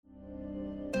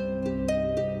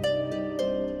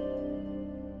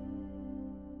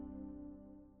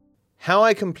How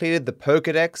I completed the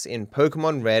Pokédex in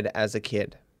Pokemon Red as a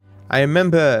kid. I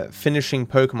remember finishing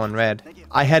Pokemon Red.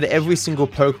 I had every single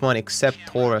Pokemon except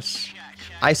Tauros.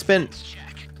 I spent,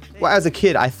 well, as a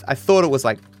kid, I thought it was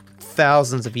like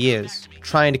thousands of years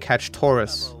trying to catch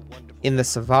Tauros in the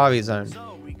Savari zone,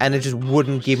 and it just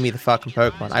wouldn't give me the fucking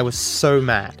Pokemon. I was so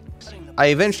mad. I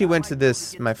eventually went to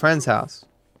my friend's house,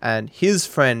 and his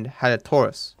friend had a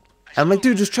Tauros. And I'm like,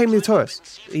 dude, just trade me the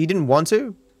Tauros. He didn't want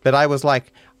to, but I was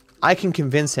like, I can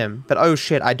convince him, but oh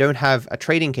shit, I don't have a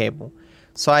trading cable.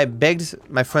 So I begged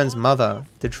my friend's mother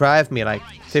to drive me like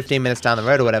 15 minutes down the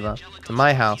road or whatever to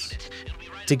my house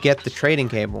to get the trading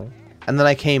cable. And then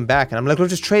I came back and I'm like, well,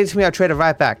 just trade it to me, I'll trade it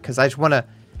right back, because I just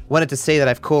wanted to say that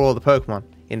I've caught all the Pokemon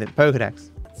in the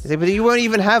Pokedex. He said, but you won't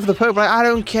even have the Pokemon. Like, I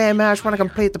don't care, man, I just want to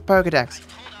complete the Pokedex.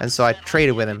 And so I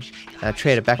traded with him, and I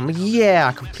traded back. I'm like, yeah,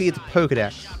 I completed the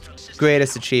Pokedex.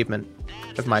 Greatest achievement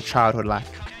of my childhood life.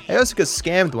 I also got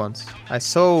scammed once. I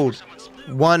sold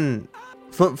one,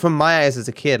 from my eyes as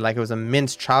a kid, like it was a mint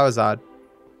Charizard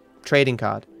trading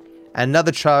card. And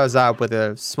another Charizard with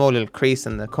a small little crease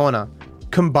in the corner,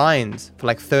 combined for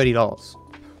like $30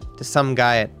 to some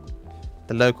guy at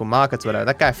the local markets or whatever.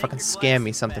 That guy fucking scammed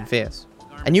me something fierce.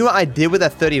 And you know what I did with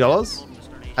that $30?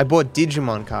 I bought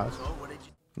Digimon cards.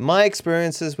 My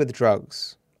experiences with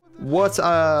drugs. What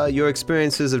are your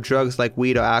experiences of drugs like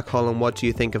weed or alcohol, and what do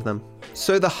you think of them?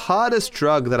 So the hardest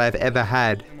drug that I've ever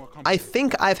had, I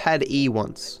think I've had E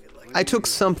once. I took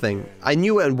something. I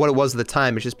knew what it was at the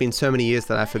time, it's just been so many years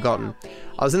that I've forgotten.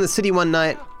 I was in the city one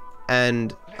night,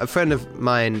 and a friend of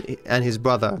mine and his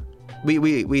brother,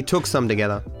 we took some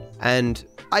together, and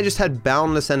I just had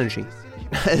boundless energy.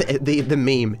 the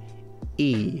meme,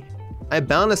 E. I had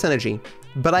boundless energy,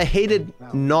 but I hated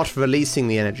not releasing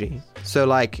the energy. So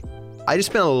like, I just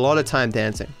spent a lot of time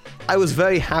dancing. I was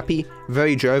very happy,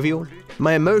 very jovial.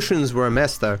 My emotions were a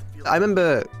mess though. I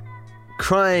remember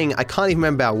crying, I can't even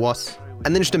remember about what,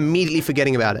 and then just immediately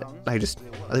forgetting about it. I was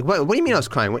like, what do you mean I was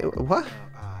crying? What?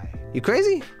 You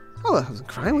crazy? Oh, I wasn't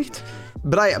crying.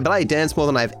 But I danced more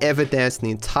than I've ever danced in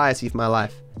the entirety of my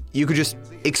life. You could just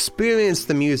experience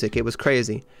the music, it was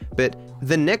crazy. But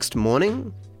the next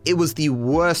morning, it was the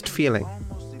worst feeling.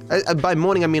 By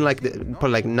morning, I mean like probably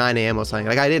like 9 a.m. or something.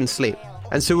 Like I didn't sleep.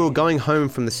 And so we were going home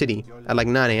from the city at like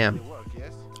 9 a.m.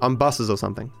 on buses or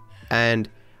something. And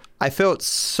I felt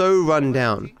so run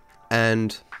down.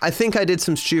 And I think I did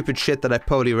some stupid shit that I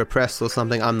probably repressed or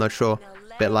something, I'm not sure.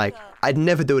 But like, I'd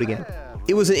never do it again.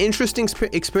 It was an interesting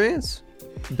experience,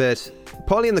 but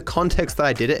probably in the context that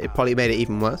I did it, it probably made it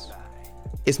even worse.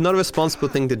 It's not a responsible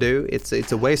thing to do.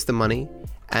 It's a waste of money.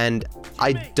 And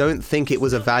I don't think it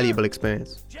was a valuable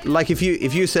experience. Like if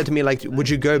you said to me like, would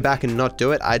you go back and not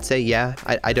do it? I'd say yeah.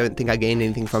 I don't think I gained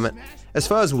anything from it. As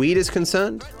far as weed is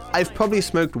concerned, I've probably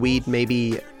smoked weed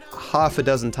maybe half a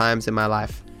dozen times in my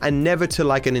life, and never to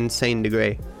like an insane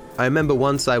degree. I remember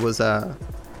once I was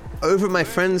over at my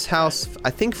friend's house,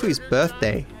 I think for his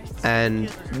birthday, and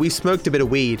we smoked a bit of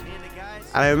weed.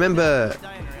 And I remember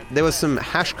there was some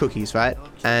hash cookies, right?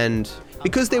 And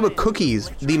because they were cookies,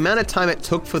 the amount of time it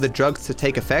took for the drugs to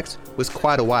take effect was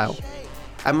quite a while.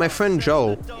 And my friend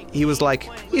Joel, he was like,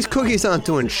 these cookies aren't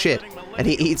doing shit. And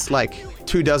he eats like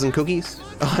 2 dozen cookies.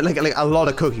 like a lot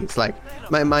of cookies. Like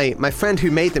my friend who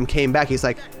made them came back, he's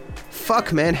like,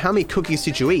 fuck man, how many cookies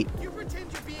did you eat?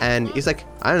 And he's like,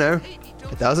 I don't know,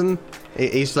 1 dozen?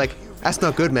 He's like, that's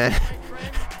not good, man.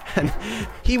 And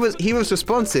he was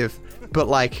responsive, but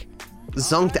like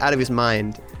zonked out of his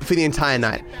mind for the entire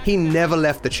night. He never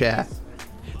left the chair.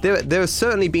 There have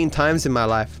certainly been times in my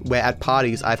life where at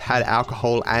parties I've had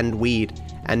alcohol and weed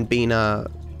and been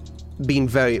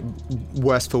very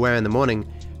worse for wear in the morning.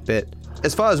 But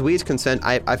as far as weed's concerned,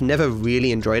 I've never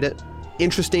really enjoyed it.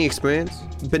 Interesting experience,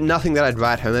 but nothing that I'd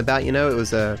write home about, you know. It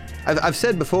was I've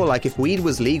said before, like if weed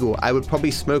was legal, I would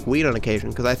probably smoke weed on occasion,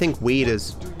 because I think weed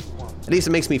is, at least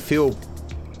it makes me feel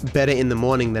better in the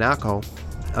morning than alcohol.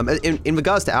 In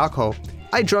regards to alcohol,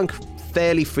 I drunk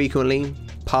fairly frequently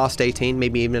past 18,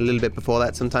 maybe even a little bit before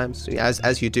that sometimes,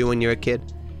 as you do when you're a kid.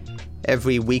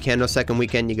 Every weekend or second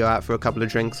weekend you go out for a couple of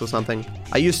drinks or something.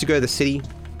 I used to go to the city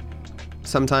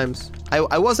sometimes.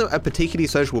 I wasn't a particularly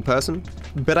sociable person,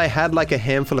 but I had like a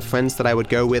handful of friends that I would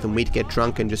go with and we'd get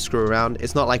drunk and just screw around.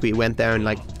 It's not like we went there and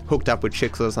like hooked up with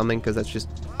chicks or something, because that's just,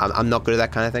 I'm not good at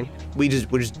that kind of thing. We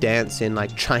just dance in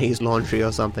like Chinese laundry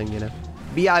or something, you know.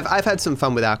 But yeah, I've had some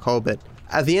fun with alcohol, but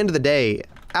at the end of the day,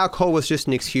 alcohol was just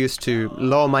an excuse to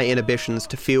lower my inhibitions,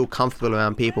 to feel comfortable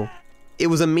around people. It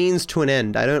was a means to an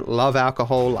end. I don't love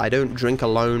alcohol. I don't drink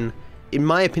alone. In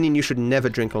my opinion, you should never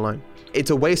drink alone. It's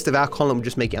a waste of alcohol and will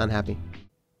just make you unhappy.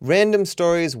 Random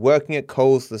stories working at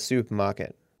Coles, the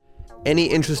supermarket. Any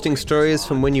interesting stories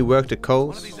from when you worked at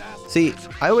Coles? See,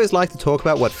 I always like to talk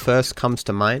about what first comes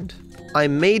to mind. I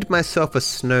made myself a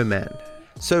snowman.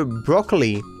 So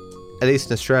broccoli, at least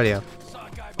in Australia,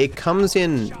 it comes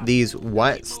in these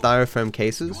white styrofoam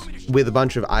cases with a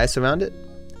bunch of ice around it.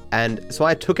 And so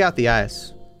I took out the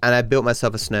ice and I built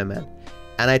myself a snowman.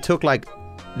 And I took like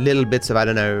little bits of, I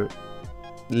don't know,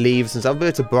 leaves and stuff,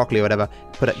 bits of broccoli or whatever,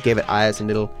 gave it eyes and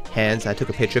little hands. I took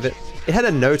a picture of it. It had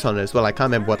a note on it as well. I can't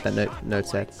remember what that note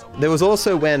said. There was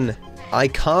also when I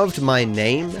carved my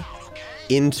name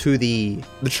into the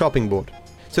chopping board.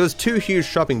 So it was 2 huge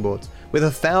chopping boards with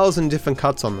 1,000 different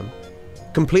cuts on them,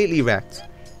 completely wrecked.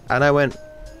 And I went,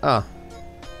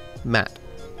 Matt.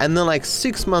 And then like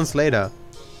 6 months later,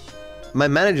 my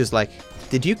manager's like,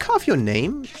 did you carve your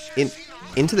name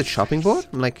into the chopping board?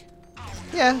 I'm like,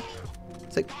 yeah.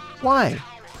 It's like, why?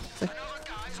 It's like,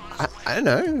 I don't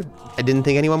know. I didn't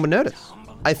think anyone would notice.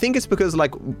 I think it's because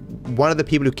like one of the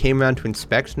people who came around to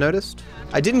inspect noticed.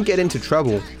 I didn't get into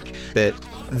trouble, but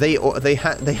they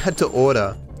had to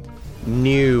order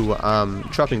new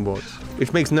chopping boards,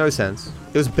 which makes no sense.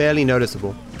 It was barely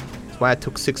noticeable. That's why it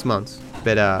took 6 months.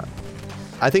 But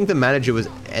I think the manager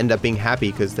ended up being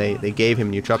happy because they gave him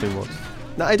new chopping boards.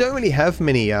 Now, I don't really have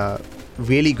many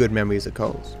really good memories at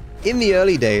Coles. In the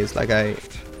early days, like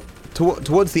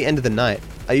towards the end of the night,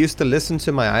 I used to listen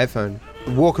to my iPhone,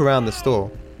 walk around the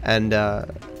store, and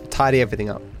tidy everything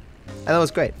up. And that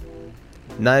was great.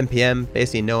 9 p.m.,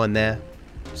 basically no one there.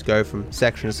 Just go from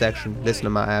section to section, listen to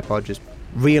my iPod, just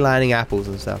realigning apples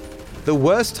and stuff. The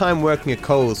worst time working at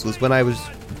Coles was when I was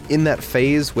in that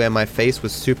phase where my face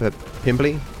was super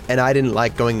pimply, and I didn't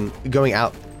like going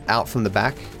out from the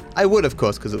back. I would, of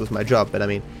course, because it was my job, but I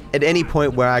mean, at any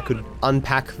point where I could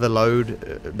unpack the load,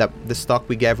 the stock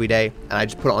we get every day, and I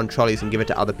just put it on trolleys and give it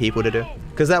to other people to do.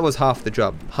 Because that was half the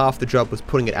job. Half the job was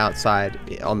putting it outside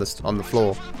on the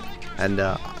floor, and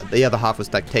the other half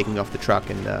was like taking off the truck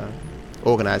and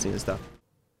organizing and stuff.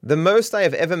 The most I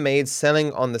have ever made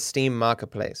selling on the Steam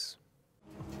marketplace.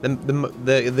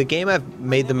 The game I've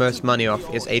made the most money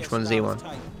off is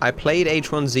H1Z1. I played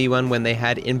H1Z1 when they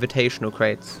had invitational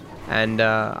crates, and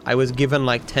I was given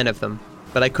like 10 of them,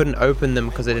 but I couldn't open them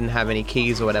because I didn't have any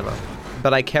keys or whatever.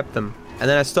 But I kept them, and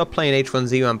then I stopped playing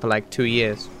H1Z1 for like 2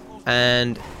 years,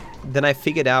 and then I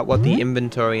figured out what the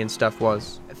inventory and stuff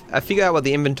was. I figured out what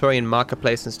the inventory and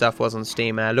marketplace and stuff was on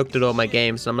Steam, and I looked at all my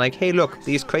games, and I'm like, hey look,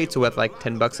 these crates are worth like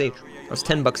 $10 each. It was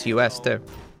 $10 US too.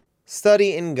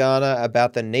 Study in Ghana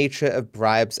about the nature of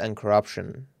bribes and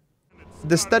corruption.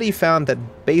 The study found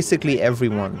that basically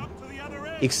everyone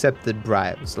accepted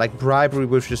bribes. Like, bribery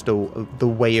was just the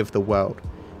way of the world.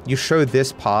 You show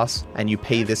this pass and you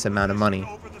pay this amount of money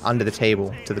under the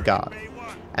table to the guard.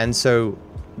 And so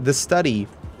the study,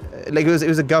 like it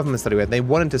was a government study where they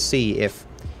wanted to see if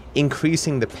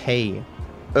increasing the pay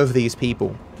of these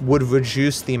people would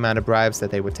reduce the amount of bribes that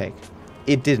they would take.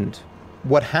 It didn't.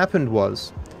 What happened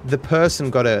was the person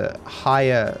got a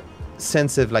higher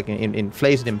sense of like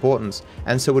inflated importance,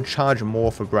 and so would charge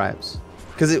more for bribes.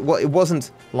 Because it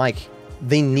wasn't like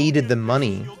they needed the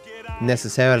money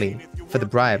necessarily for the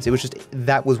bribes. It was just,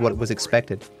 that was what was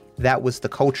expected. That was the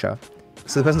culture.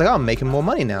 So the person's like, oh, I'm making more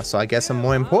money now, so I guess I'm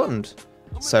more important.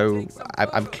 So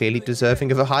I'm clearly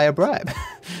deserving of a higher bribe.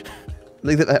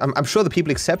 Like, I'm sure the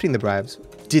people accepting the bribes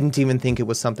didn't even think it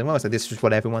was something wrong. It's like, this is just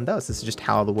what everyone does. This is just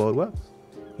how the world works,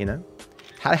 you know?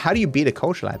 How do you beat a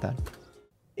culture like that?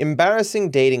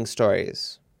 Embarrassing dating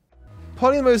stories.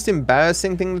 Probably the most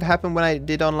embarrassing thing that happened when I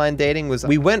did online dating was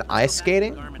we went ice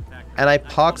skating, and I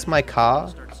parked my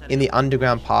car in the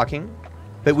underground parking,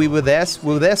 but we were there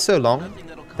so long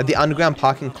that the underground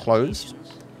parking closed.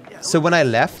 So when I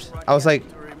left, I was like,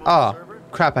 oh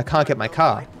crap, I can't get my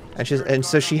car. And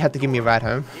so she had to give me a ride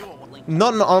home.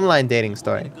 Not an online dating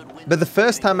story, but the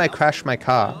first time I crashed my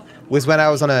car was when I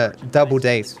was on a double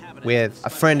date with a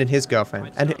friend and his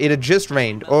girlfriend, and it had just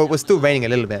rained, or it was still raining a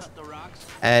little bit,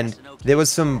 and there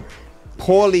was some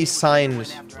poorly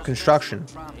signed construction,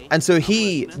 and so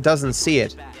he doesn't see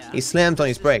it. He slammed on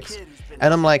his brakes,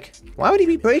 and I'm like, why would he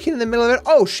be braking in the middle of it?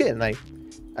 Oh shit! And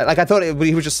I thought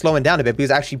he was just slowing down a bit, but he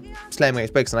was actually slamming on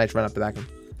his brakes, and I just ran up the back of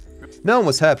him. No one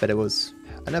was hurt, but it was,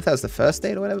 I don't know if that was the first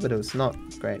date or whatever, but it was not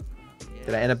great.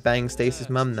 Did I end up banging Stacy's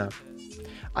mum? No.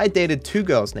 I dated 2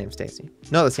 girls named Stacy.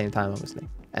 Not at the same time, obviously.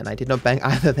 And I did not bang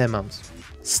either of their mums.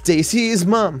 Stacy's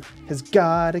mum has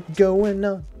got it going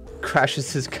on.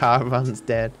 Crashes his car, runs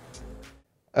dead.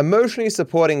 Emotionally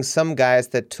supporting some guys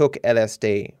that took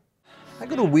LSD. I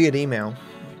got a weird email.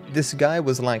 This guy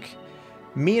was like,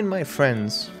 me and my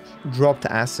friends dropped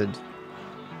acid.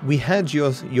 We had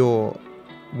your 100%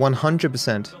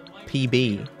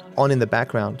 PB on in the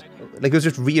background. like, it was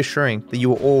just reassuring that you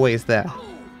were always there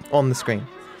on the screen.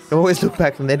 You always look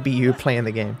back and there'd be you playing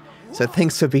the game. So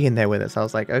thanks for being there with us. I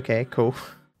was like, okay, cool.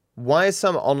 Why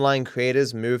some online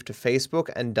creators moved to Facebook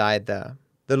and died there.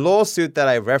 The lawsuit that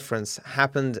I reference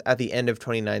happened at the end of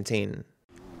 2019.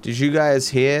 Did you guys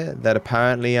hear that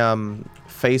apparently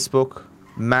Facebook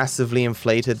massively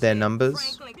inflated their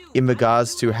numbers in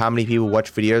regards to how many people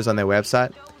watch videos on their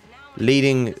website,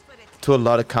 leading to a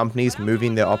lot of companies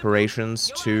moving their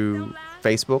operations to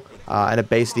Facebook, and it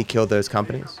basically killed those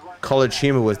companies. College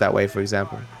Humor was that way, for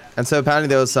example. And so apparently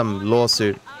there was some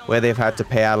lawsuit where they've had to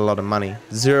pay out a lot of money,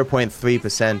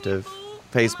 0.3% of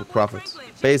Facebook profits.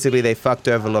 Basically, they fucked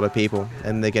over a lot of people,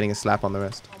 and they're getting a slap on the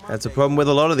wrist. That's a problem with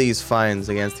a lot of these fines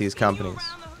against these companies.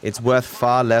 It's worth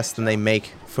far less than they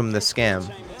make from the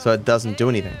scam, so it doesn't do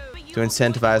anything to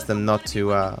incentivize them not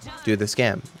to do the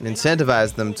scam, and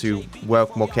incentivize them to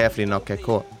work more carefully and not get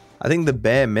caught. I think the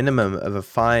bare minimum of a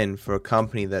fine for a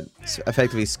company that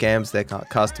effectively scams their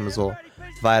customers or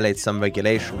violates some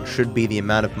regulation should be the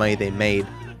amount of money they made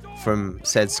from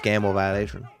said scam or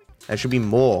violation. There should be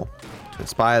more to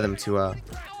inspire them to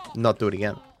not do it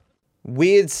again.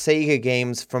 Weird Sega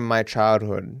games from my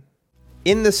childhood.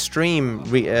 In the stream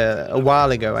a while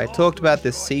ago, I talked about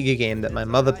this Sega game that my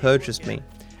mother purchased me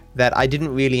that I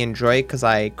didn't really enjoy because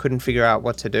I couldn't figure out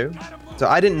what to do. So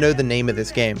I didn't know the name of this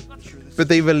game. But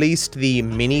they released the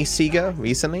mini Sega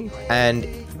recently, and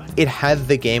it had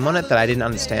the game on it that I didn't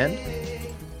understand.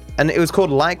 And it was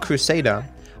called Light Crusader.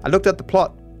 I looked at the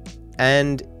plot,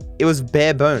 and it was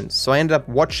bare bones. So I ended up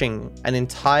watching an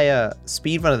entire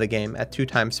speedrun of the game at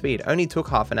 2x speed. It only took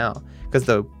half an hour, because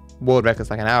the world record's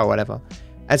like an hour or whatever.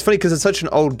 And it's funny because it's such an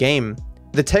old game,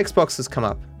 the text boxes come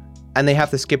up, and they have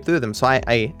to skip through them. So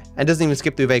it doesn't even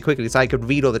skip through very quickly, so I could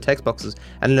read all the text boxes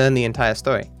and learn the entire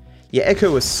story. Yeah,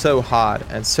 Echo was so hard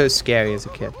and so scary as a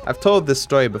kid. I've told this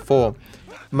story before.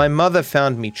 My mother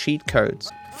found me cheat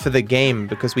codes for the game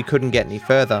because we couldn't get any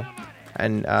further.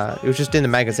 And it was just in the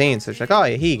magazine, so she's like, oh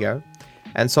yeah, here you go.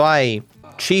 And so I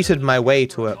cheated my way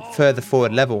to a further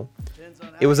forward level.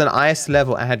 It was an ice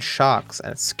level and had sharks,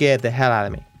 and it scared the hell out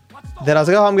of me. Then I was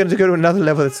like, oh, I'm going to go to another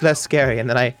level that's less scary. And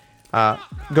then I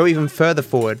go even further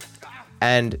forward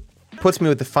and puts me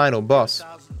with the final boss.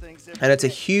 And it's a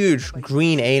huge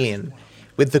green alien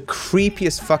with the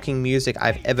creepiest fucking music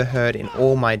I've ever heard in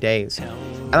all my days.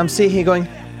 And I'm sitting here going,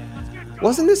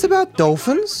 wasn't this about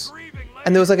dolphins?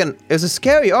 And there was it was a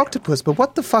scary octopus, but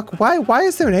what the fuck? Why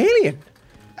is there an alien?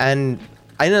 And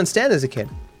I didn't understand as a kid.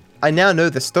 I now know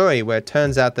the story where it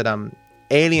turns out that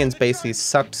aliens basically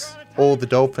sucked all the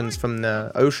dolphins from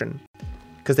the ocean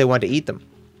because they wanted to eat them.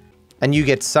 And you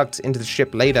get sucked into the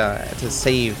ship later to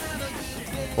save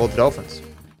all the dolphins.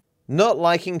 Not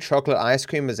liking chocolate ice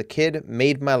cream as a kid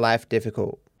made my life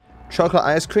difficult. Chocolate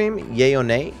ice cream, yay or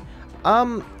nay?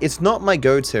 It's not my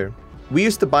go-to. We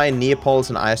used to buy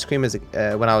Neapolitan ice cream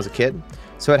when I was a kid.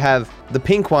 So it'd have the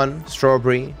pink one,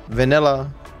 strawberry,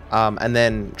 vanilla, and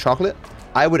then chocolate.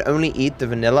 I would only eat the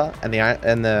vanilla and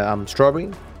the strawberry.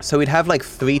 So we'd have like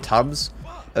 3 tubs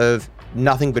of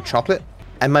nothing but chocolate.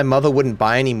 And my mother wouldn't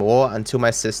buy any more until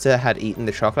my sister had eaten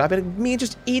the chocolate. I'd be like, me,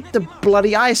 just eat the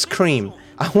bloody ice cream.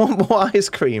 I want more ice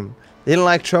cream. Didn't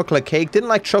like chocolate cake. Didn't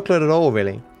like chocolate at all,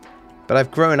 really. But I've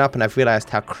grown up and I've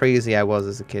realized how crazy I was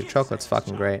as a kid. Chocolate's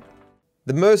fucking great.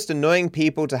 The most annoying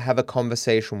people to have a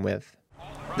conversation with.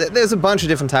 There's a bunch of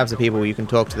different types of people you can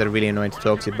talk to that are really annoying to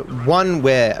talk to, but one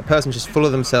where a person just full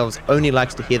of themselves only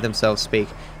likes to hear themselves speak.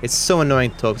 It's so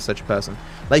annoying to talk to such a person.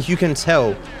 Like, you can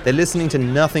tell they're listening to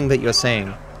nothing that you're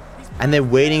saying, and they're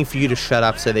waiting for you to shut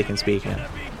up so they can speak now.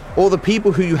 Or the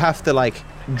people who you have to, like,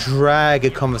 drag a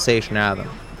conversation out of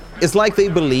them. It's like they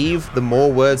believe the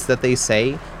more words that they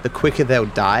say, the quicker they'll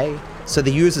die, so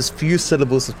they use as few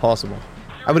syllables as possible.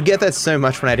 I would get that so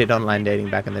much when I did online dating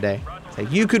back in the day. It's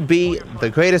like, you could be the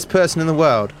greatest person in the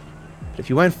world, but if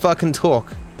you won't fucking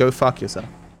talk, go fuck yourself.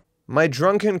 My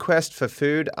drunken quest for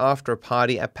food after a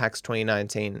party at PAX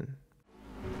 2019.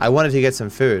 I wanted to get some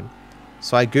food,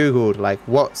 so I googled, like,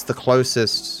 what's the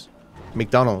closest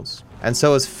McDonald's? And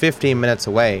so it was 15 minutes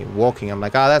away, walking. I'm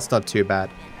like, that's not too bad.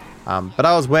 But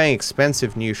I was wearing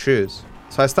expensive new shoes.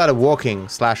 So I started walking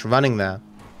 / running there.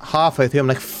 Halfway through, I'm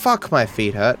like, fuck, my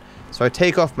feet hurt. So I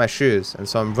take off my shoes, and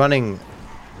so I'm running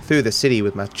through the city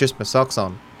with just my socks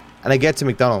on. And I get to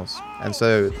McDonald's. And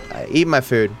so I eat my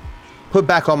food, put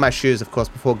back on my shoes, of course,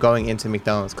 before going into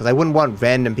McDonald's. Because I wouldn't want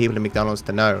random people in McDonald's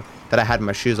to know that I had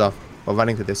my shoes off while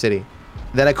running through the city.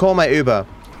 Then I call my Uber,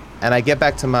 and I get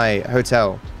back to my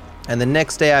hotel. And the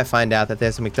next day I find out that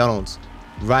there's a McDonald's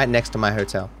right next to my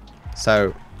hotel.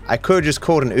 So I could have just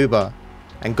called an Uber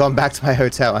and gone back to my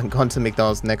hotel and gone to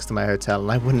McDonald's next to my hotel,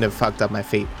 and I wouldn't have fucked up my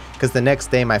feet, because the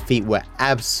next day my feet were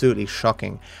absolutely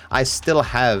shocking. I still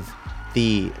have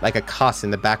like a cut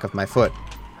in the back of my foot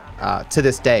to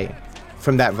this day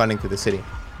from that running through the city.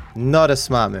 Not a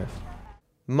smart move.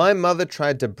 My mother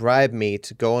tried to bribe me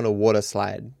to go on a water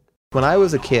slide. When I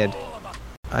was a kid,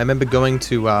 I remember going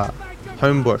to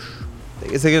Homebush.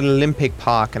 It's like an Olympic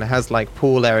park, and it has like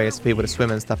pool areas for people to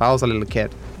swim and stuff. I was a little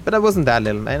kid, but I wasn't that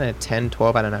little, I don't know, 10,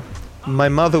 12, I don't know. My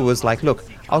mother was like, look,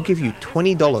 I'll give you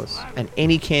 $20 and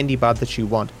any candy bar that you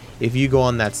want if you go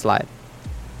on that slide.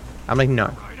 I'm like,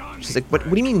 no. She's like, what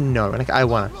do you mean no? I'm like, I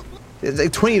want it. It's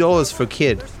like $20 for a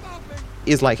kid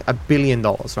is like $1 billion,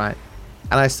 right?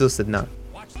 And I still said no.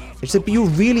 She said, but you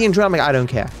really enjoy it? I'm like, I don't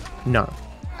care. No.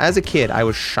 As a kid, I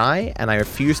was shy and I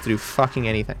refused to do fucking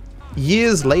anything.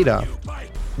 Years later,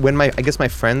 when I guess my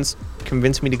friends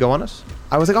convinced me to go on it,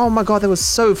 I was like, oh my god, that was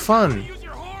so fun.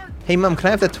 Hey mum, can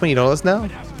I have that $20 now?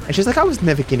 And she's like, I was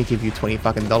never gonna give you $20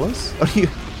 fucking dollars.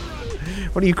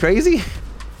 What are you crazy?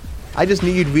 I just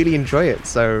knew you'd really enjoy it,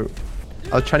 so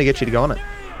I was trying to get you to go on it.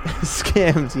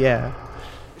 Scammed, yeah.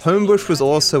 Homebush was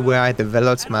also where I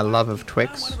developed my love of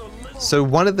Twix. So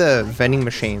one of the vending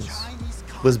machines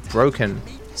was broken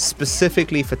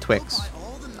specifically for Twix.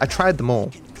 I tried them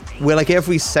all. Where like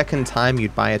every second time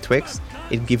you'd buy a Twix,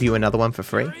 it'd give you another one for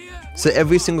free. So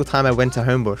every single time I went to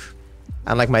Homebush,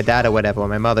 and like my dad or whatever, or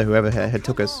my mother, whoever had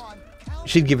took us,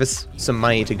 she'd give us some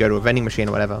money to go to a vending machine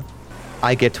or whatever.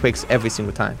 I get Twix every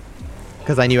single time,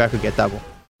 because I knew I could get double.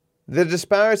 The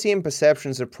disparity in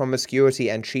perceptions of promiscuity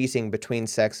and cheating between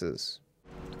sexes.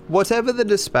 Whatever the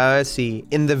disparity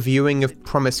in the viewing of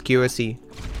promiscuity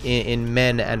in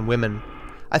men and women,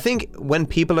 I think when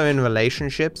people are in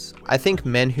relationships, I think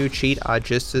men who cheat are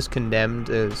just as condemned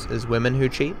as women who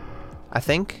cheat. I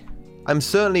think. I'm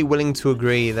certainly willing to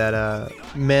agree that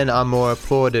men are more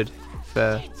applauded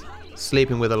for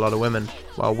sleeping with a lot of women,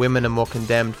 while women are more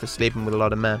condemned for sleeping with a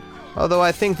lot of men. Although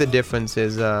I think the difference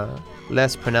is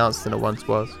less pronounced than it once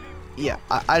was. Yeah,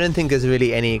 I don't think there's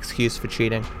really any excuse for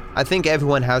cheating. I think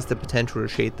everyone has the potential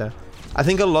to cheat though. I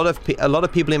think a lot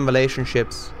of people in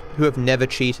relationships who have never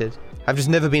cheated have just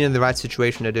never been in the right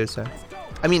situation to do so.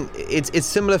 I mean, it's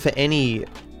similar for any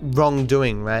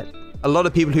wrongdoing, right? A lot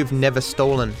of people who've never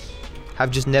stolen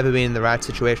have just never been in the right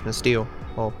situation to steal,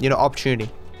 or, you know, opportunity.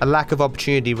 A lack of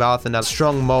opportunity rather than a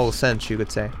strong moral sense, you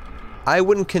could say. I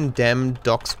wouldn't condemn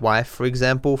Doc's wife, for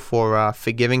example, for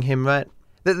forgiving him, right?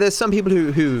 There's some people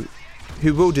who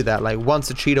will do that, like once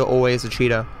a cheater, always a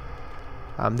cheater.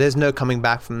 There's no coming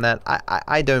back from that.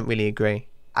 I don't really agree.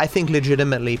 I think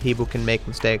legitimately people can make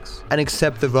mistakes and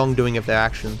accept the wrongdoing of their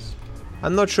actions.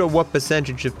 I'm not sure what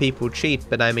percentage of people cheat,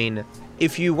 but I mean,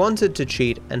 if you wanted to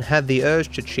cheat and had the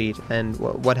urge to cheat and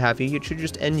what have you, you should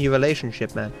just end your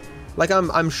relationship, man. Like,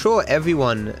 I'm sure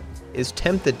everyone is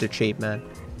tempted to cheat, man.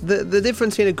 The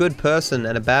difference between a good person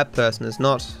and a bad person is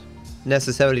not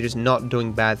necessarily just not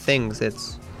doing bad things.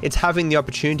 It's having the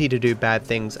opportunity to do bad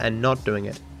things and not doing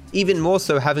it. Even more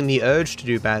so having the urge to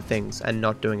do bad things and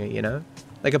not doing it, you know?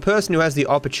 Like a person who has the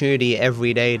opportunity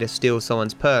every day to steal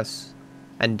someone's purse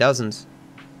and doesn't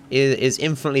is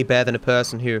infinitely better than a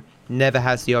person who never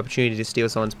has the opportunity to steal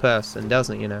someone's purse and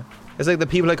doesn't, you know? It's like the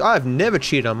people like, oh, I've never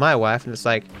cheated on my wife, and it's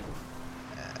like,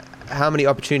 how many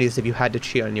opportunities have you had to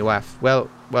cheat on your wife? Well,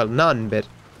 none, but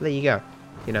there you go,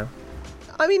 you know?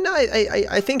 I mean,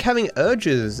 I think having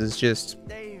urges is just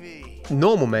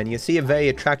normal, man. You see a very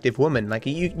attractive woman, like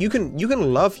you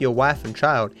can love your wife and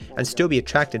child and still be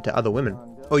attracted to other women.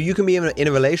 Or you can be in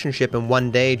a relationship and one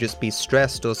day just be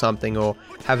stressed or something, or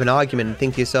have an argument and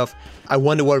think to yourself, I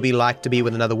wonder what it'd be like to be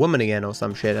with another woman again or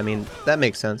some shit. I mean, that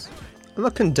makes sense. I'm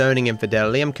not condoning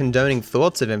infidelity, I'm condoning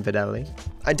thoughts of infidelity.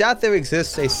 I doubt there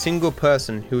exists a single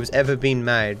person who has ever been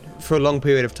married for a long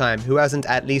period of time who hasn't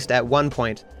at least at one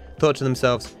point thought to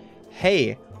themselves,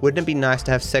 hey, wouldn't it be nice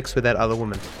to have sex with that other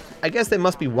woman? I guess there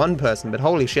must be one person, but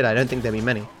holy shit, I don't think there'd be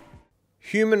many.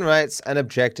 Human rights and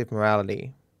objective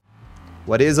morality.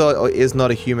 What is or is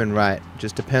not a human right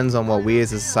just depends on what we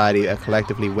as a society are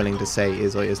collectively willing to say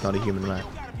is or is not a human right.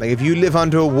 Like if you live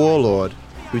under a warlord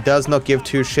who does not give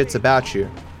two shits about you,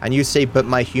 and you say, but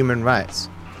my human rights,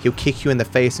 he'll kick you in the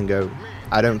face and go,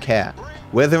 I don't care.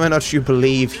 Whether or not you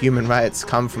believe human rights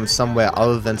come from somewhere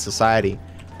other than society,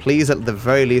 please at the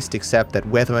very least accept that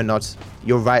whether or not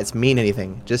your rights mean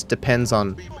anything just depends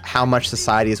on how much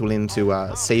society is willing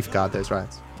to safeguard those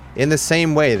rights. In the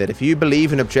same way that if you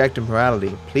believe in objective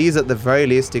morality, please at the very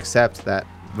least accept that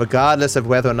regardless of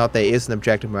whether or not there is an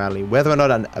objective morality, whether or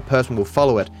not a person will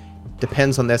follow it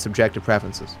depends on their subjective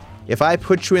preferences. If I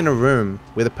put you in a room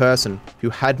with a person who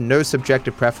had no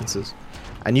subjective preferences,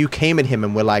 and you came at him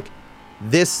and were like,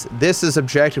 this is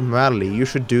objective morality, you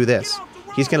should do this,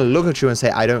 he's going to look at you and say,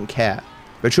 I don't care.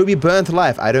 But you'll be burned to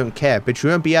life, I don't care. But you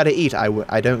won't be able to eat,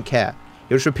 I don't care.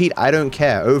 He'll just repeat, I don't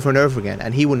care, over and over again,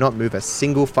 and he will not move a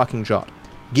single fucking jot.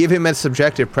 Give him a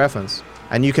subjective preference,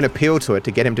 and you can appeal to it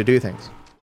to get him to do things.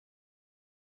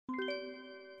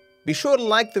 Be sure to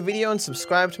like the video and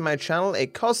subscribe to my channel.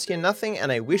 It costs you nothing,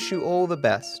 and I wish you all the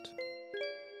best.